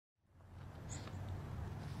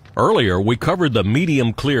Earlier, we covered the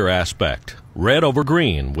medium clear aspect, red over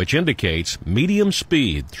green, which indicates medium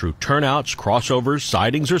speed through turnouts, crossovers,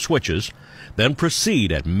 sidings, or switches, then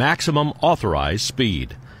proceed at maximum authorized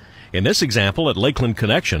speed. In this example at Lakeland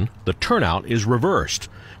Connection, the turnout is reversed,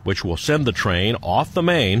 which will send the train off the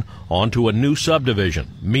main onto a new subdivision,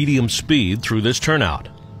 medium speed through this turnout.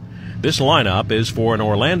 This lineup is for an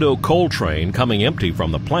Orlando coal train coming empty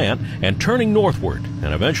from the plant and turning northward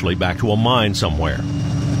and eventually back to a mine somewhere.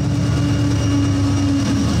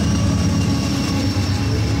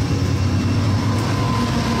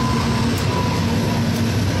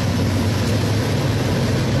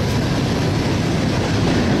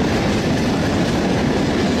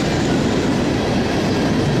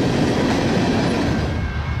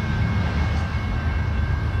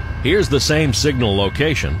 Here's the same signal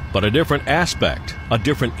location, but a different aspect, a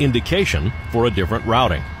different indication for a different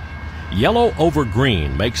routing. Yellow over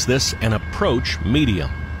green makes this an approach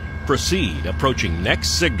medium. Proceed, approaching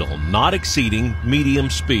next signal not exceeding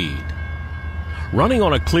medium speed. Running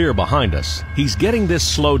on a clear behind us, he's getting this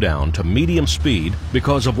slowdown to medium speed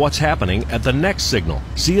because of what's happening at the next signal.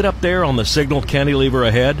 See it up there on the signal cantilever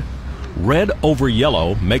ahead? Red over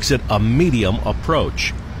yellow makes it a medium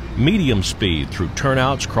approach. Medium speed through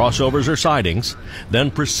turnouts, crossovers, or sidings,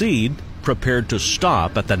 then proceed prepared to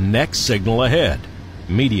stop at the next signal ahead.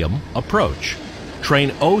 Medium approach. Train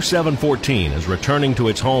 0714 is returning to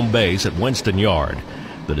its home base at Winston Yard.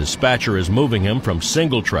 The dispatcher is moving him from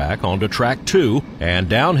single track onto track 2 and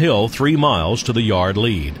downhill 3 miles to the yard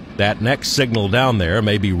lead. That next signal down there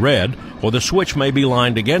may be red, or the switch may be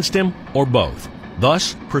lined against him, or both.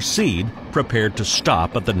 Thus, proceed prepared to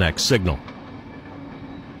stop at the next signal.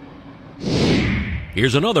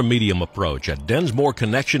 Here's another medium approach at Densmore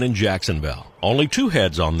Connection in Jacksonville. Only 2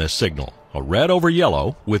 heads on this signal, a red over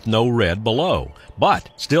yellow with no red below, but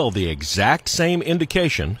still the exact same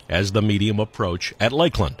indication as the medium approach at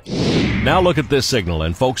Lakeland. Now look at this signal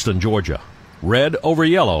in Folkestone, Georgia. Red over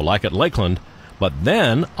yellow like at Lakeland, but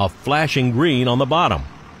then a flashing green on the bottom.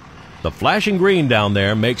 The flashing green down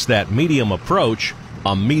there makes that medium approach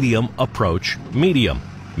a medium approach medium.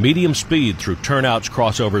 Medium speed through turnouts,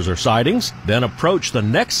 crossovers, or sidings, then approach the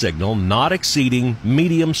next signal not exceeding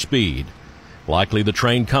medium speed. Likely the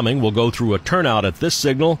train coming will go through a turnout at this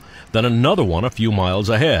signal, then another one a few miles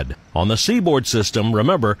ahead. On the Seaboard system,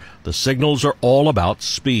 remember, the signals are all about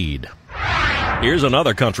speed. Here's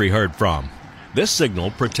another country heard from. This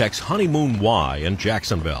signal protects Honeymoon Y in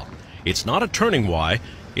Jacksonville. It's not a turning Y,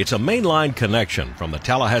 it's a mainline connection from the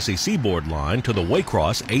Tallahassee Seaboard line to the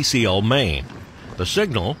Waycross ACL main. The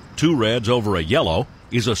signal, 2 reds over a yellow,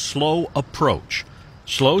 is a slow approach.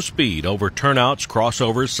 Slow speed over turnouts,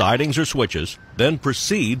 crossovers, sidings, or switches, then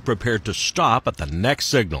proceed prepared to stop at the next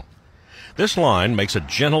signal. This line makes a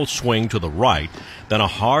gentle swing to the right, then a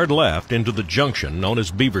hard left into the junction known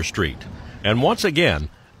as Beaver Street. And once again,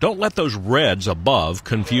 don't let those reds above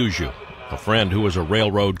confuse you. A friend who was a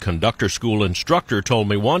railroad conductor school instructor told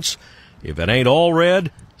me once, if it ain't all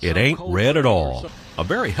red, it ain't red at all. A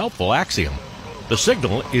very helpful axiom. The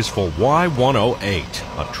signal is for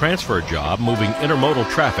Y108, a transfer job moving intermodal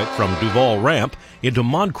traffic from Duval Ramp into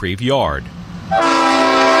Moncrief Yard.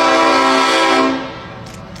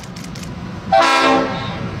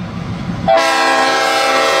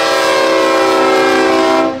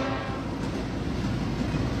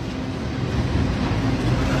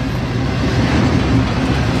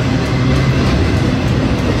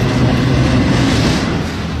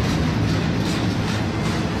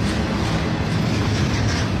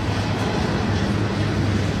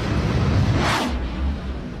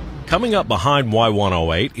 Coming up behind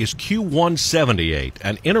Y108 is Q178,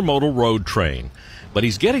 an intermodal road train. But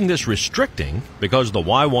he's getting this restricting because the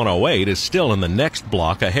Y108 is still in the next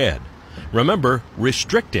block ahead. Remember,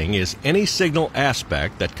 restricting is any signal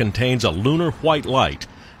aspect that contains a lunar white light,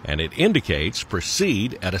 and it indicates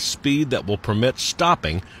proceed at a speed that will permit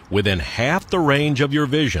stopping within half the range of your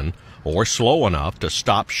vision or slow enough to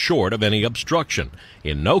stop short of any obstruction,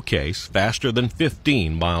 in no case faster than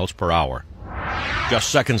 15 miles per hour. Just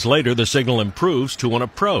seconds later, the signal improves to an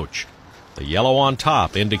approach. The yellow on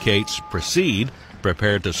top indicates proceed,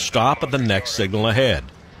 prepared to stop at the next signal ahead.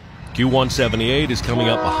 Q178 is coming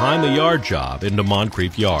up behind the yard job into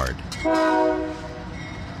Moncrief Yard.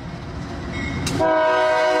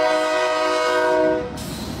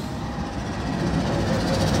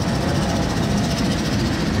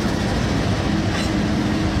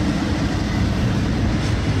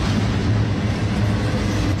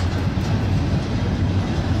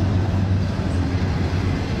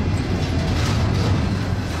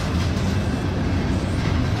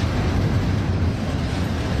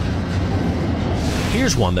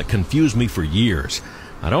 here's one that confused me for years.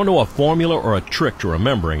 I don't know a formula or a trick to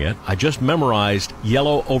remembering it. I just memorized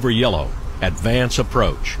yellow over yellow. Advance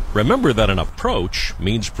approach. Remember that an approach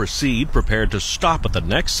means proceed prepared to stop at the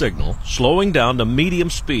next signal, slowing down to medium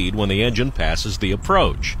speed when the engine passes the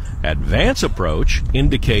approach. Advance approach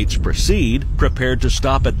indicates proceed prepared to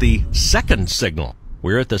stop at the second signal.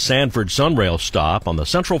 We're at the Sanford Sunrail stop on the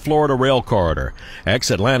Central Florida Rail Corridor,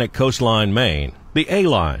 ex-Atlantic Coastline, Maine, the A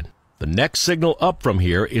line. The next signal up from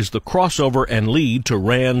here is the crossover and lead to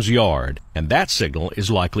Rand's Yard, and that signal is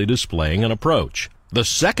likely displaying an approach. The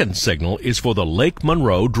second signal is for the Lake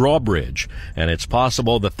Monroe drawbridge, and it's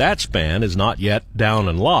possible that that span is not yet down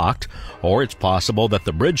and locked, or it's possible that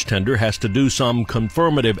the bridge tender has to do some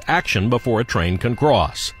confirmative action before a train can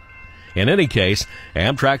cross. In any case,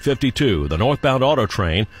 Amtrak 52, the northbound auto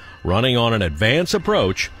train, running on an advance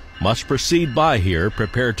approach, must proceed by here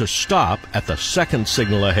prepared to stop at the second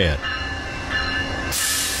signal ahead.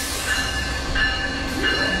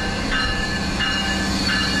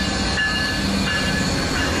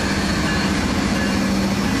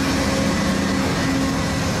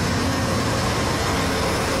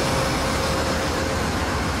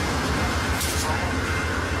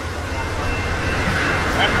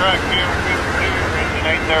 Amtrak 52, engine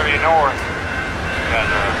 830 north, got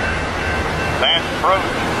a advance approach,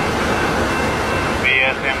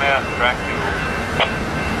 BSMS track fuel.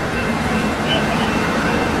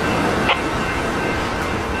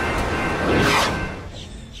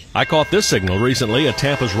 I caught this signal recently at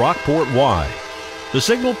Tampa's Rockport Y. The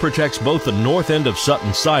signal protects both the north end of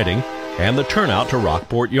Sutton siding and the turnout to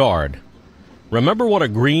Rockport Yard. Remember what a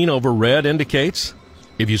green over red indicates?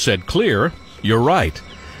 If you said clear, you're right.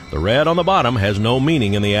 The red on the bottom has no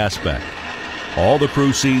meaning in the aspect. All the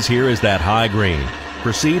crew sees here is that high green.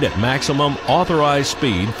 Proceed at maximum authorized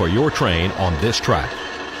speed for your train on this track.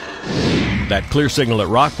 That clear signal at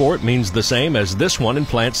Rockport means the same as this one in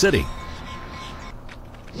Plant City,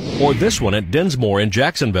 or this one at Dinsmore in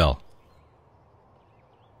Jacksonville,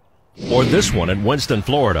 or this one at Winston,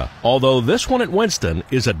 Florida, although this one at Winston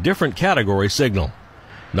is a different category signal.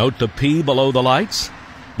 Note the P below the lights?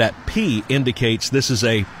 That P indicates this is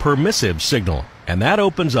a permissive signal, and that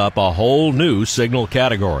opens up a whole new signal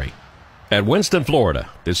category. At Winston, Florida,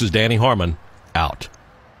 this is Danny Harmon, out.